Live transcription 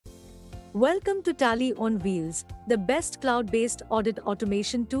Welcome to Tally on Wheels, the best cloud-based audit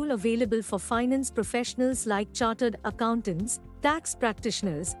automation tool available for finance professionals like chartered accountants, tax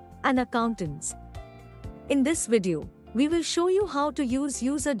practitioners, and accountants. In this video, we will show you how to use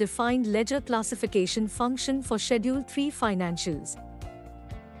user-defined ledger classification function for Schedule 3 financials.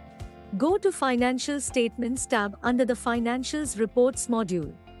 Go to Financial Statements tab under the Financials Reports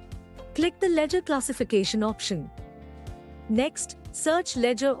module. Click the Ledger Classification option. Next, search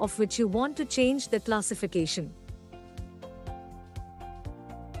ledger of which you want to change the classification.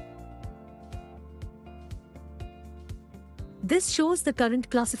 This shows the current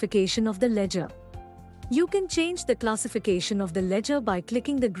classification of the ledger. You can change the classification of the ledger by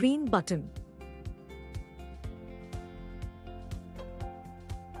clicking the green button.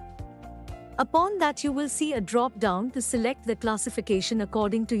 Upon that, you will see a drop-down to select the classification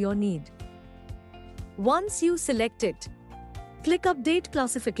according to your need. Once you select it, click Update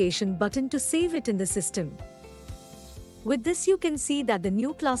Classification button to save it in the system. With this, you can see that the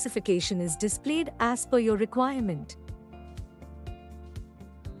new classification is displayed as per your requirement.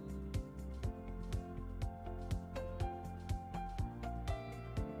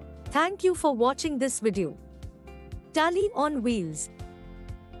 Thank you for watching this video. Tally on Wheels,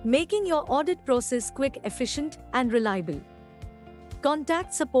 making your audit process quick, efficient, and reliable.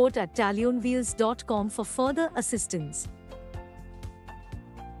 Contact support@tallyonwheels.com for further assistance.